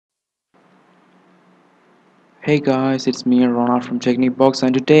Hey guys, it's me Ronald from Technique Box,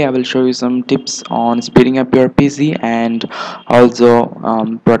 and today I will show you some tips on speeding up your PC and also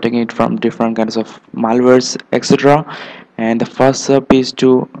protecting it from different kinds of malwares, etc. And the first step is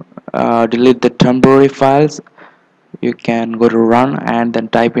to delete the temporary files. You can go to run and then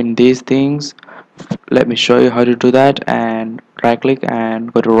type in these things. Let me show you how to do that, and right click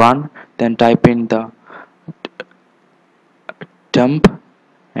and go to run, then type in the temp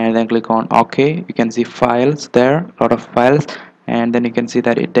and then click on OK. You can see files there, a lot of files, and then you can see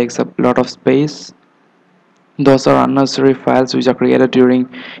that it takes up a lot of space. Those are unnecessary files which are created during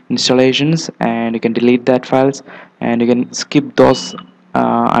installations, and you can delete that files, and you can skip those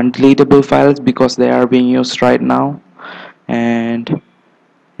undeletable files because they are being used right now. And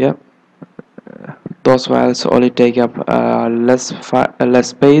yep, those files only take up less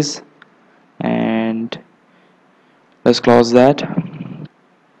space. And let's close that.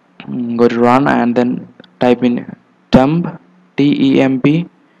 Go to run and then type in temp, temp,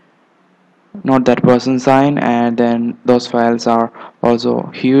 not that person sign, and then those files are also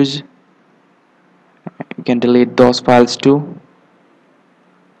huge. You can delete those files too,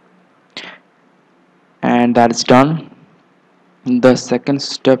 and that's done. The second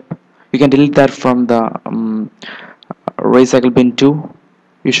step, you can delete that from the recycle bin too.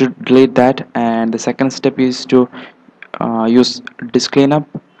 You should delete that. And the second step is to use disk cleanup.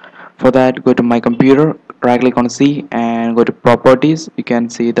 For that, go to my computer, right click on C and go to properties. You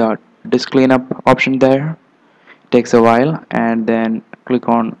can see the disk cleanup option there. It takes a while, and then click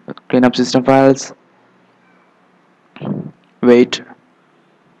on cleanup system files, wait,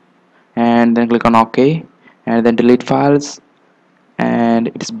 and then click on OK, and then delete files, and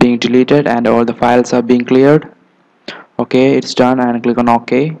it's being deleted and all the files are being cleared. Okay, it's done, and click on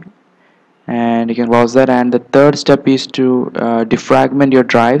OK, and you can close that. And the third step is to defragment your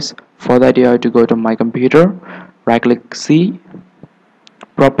drives. For that, you have to go to my computer, right click C,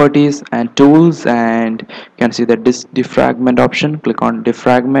 properties and tools, and you can see the defragment option. Click on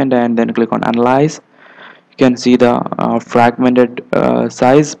defragment and then click on analyze. You can see the fragmented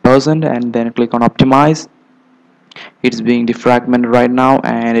size percent, and then click on optimize. It's being defragmented right now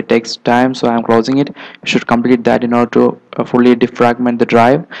and it takes time, so I'm closing it. You should complete that in order to fully defragment the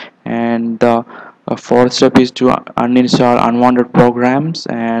drive. And the fourth step is to uninstall unwanted programs,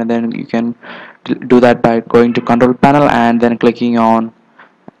 and then you can do that by going to control panel and then clicking on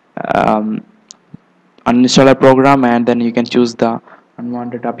um, uninstall a program, and then you can choose the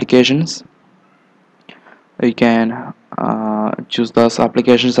unwanted applications. You can choose those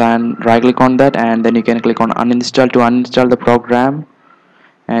applications and right click on that, and then you can click on uninstall to uninstall the program,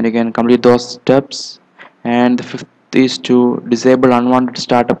 and you can complete those steps. And the fifth is to disable unwanted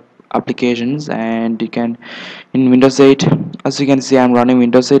startup applications. And you can, in Windows 8, as you can see I'm running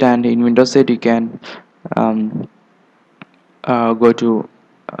Windows 8, and in Windows 8 you can um, go to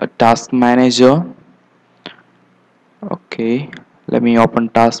task manager. Okay, let me open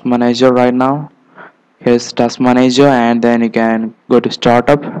task manager right now. Here's task manager, and then you can go to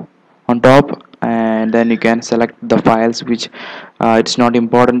startup on top, and then you can select the files which it's not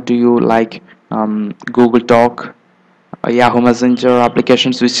important to you, like Google Talk, Yahoo Messenger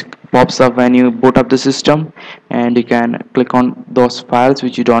applications which pops up when you boot up the system, and you can click on those files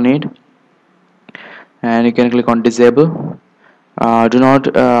which you don't need, and you can click on disable. Do not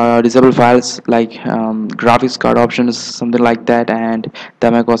disable files like graphics card options, something like that, and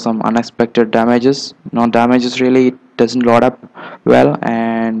that may cause some unexpected damages. Not damages really, it doesn't load up well.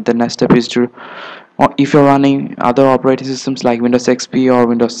 And the next step is to, or if you're running other operating systems like Windows XP or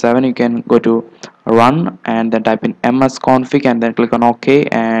Windows 7, you can go to run and then type in MSCONFIG and then click on OK,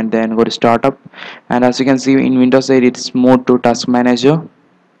 and then go to startup. And as you can see in Windows 8, it's moved to task manager,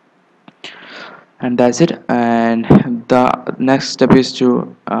 and that's it. And the next step is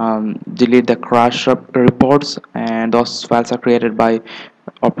to delete the crash reports, and those files are created by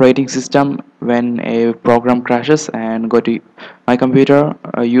operating system when a program crashes. And go to my computer,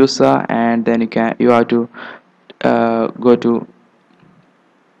 user, and then you have to go to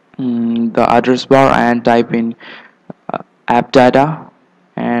the address bar and type in app data,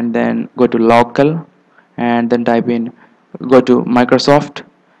 and then go to local, and then type in, go to Microsoft,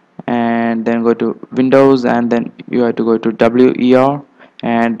 and then go to Windows, and then you have to go to WER,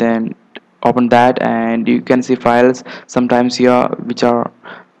 and then open that. And you can see files sometimes here which are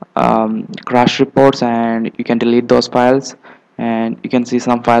crash reports, and you can delete those files. And you can see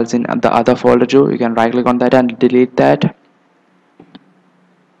some files in the other folder too. You can right click on that and delete that.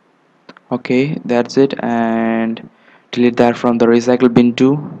 Okay, that's it. And delete that from the recycle bin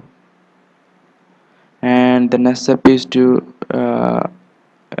too. And the next step is to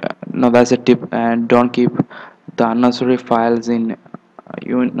no, that's a tip, and don't keep the unnecessary files in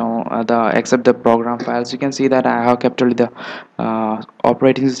the except the program files. You can see that I have kept only the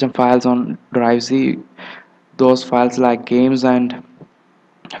operating system files on drive C. Those files like games and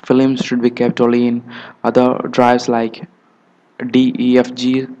films should be kept only in other drives like D, E, F,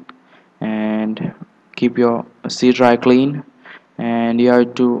 G, and keep your C drive clean. And you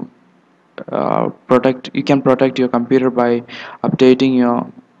have to protect. You can protect your computer by updating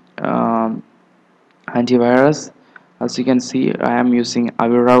your um, antivirus. As you can see, I am using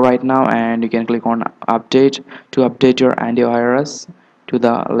Avira right now, and you can click on update to update your antivirus to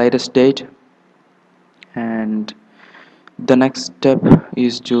the latest date. And the next step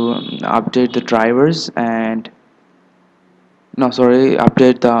is to update the drivers and no sorry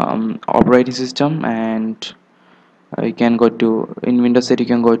update the operating system. And you can go to in Windows 8, you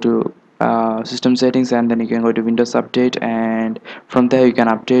can go to system settings, and then you can go to Windows Update, and from there you can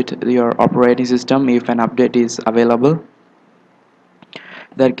update your operating system if an update is available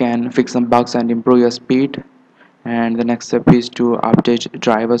that can fix some bugs and improve your speed. And the next step is to update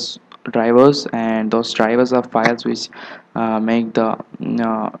drivers, and those drivers are files which make the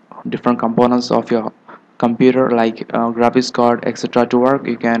different components of your computer like graphics card etc to work.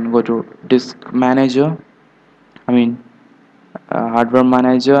 You can go to disk manager, I mean hardware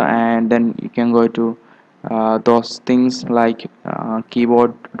manager, and then you can go to those things like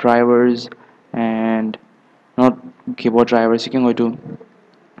keyboard drivers, and not keyboard drivers, you can go to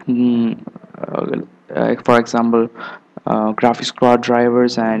mm, for example graphics card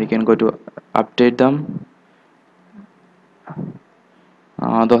drivers, and you can go to update them.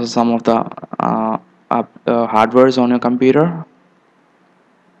 Those are some of the hardwares on your computer.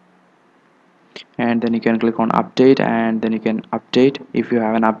 And then you can click on update, and then you can update if you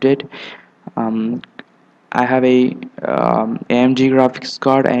have an update. um, I have a AMD graphics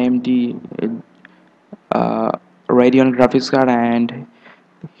card, AMD uh, Radeon graphics card, and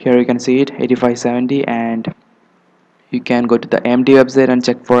here you can see it 8570. And you can go to the AMD website and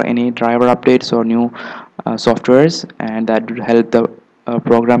check for any driver updates or new softwares, and that will help the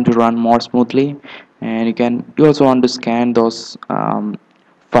program to run more smoothly. And you also want to scan those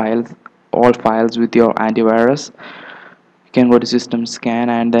files, all files with your antivirus. You can go to system scan,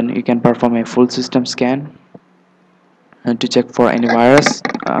 and then you can perform a full system scan to check for any virus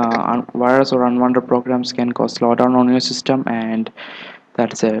or unwanted programs can cause slowdown on your system, and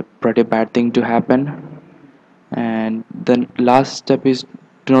that's a pretty bad thing to happen. And then last step is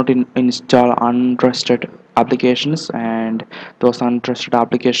do not install untrusted applications, and those untrusted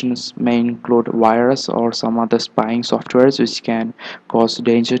applications may include virus or some other spying softwares which can cause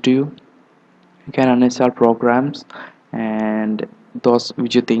danger to you. You can uninstall programs and those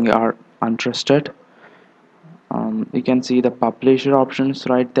which you think are untrusted. You can see the publisher options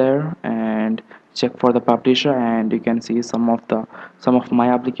right there, and check for the publisher, and you can see some of my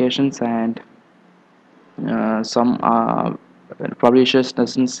applications, and some publishers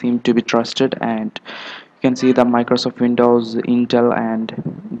doesn't seem to be trusted. And you can see the Microsoft Windows, Intel, and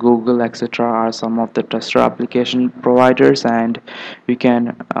Google etc are some of the trusted application providers, and you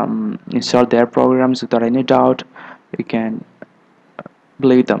can install their programs without any doubt. You can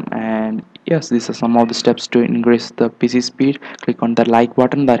believe them. And yes, these are some of the steps to increase the PC speed. Click on the like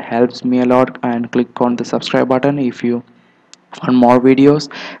button, that helps me a lot, and click on the subscribe button if you want more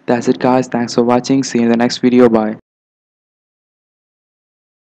videos. That's it guys, thanks for watching, see you in the next video, bye.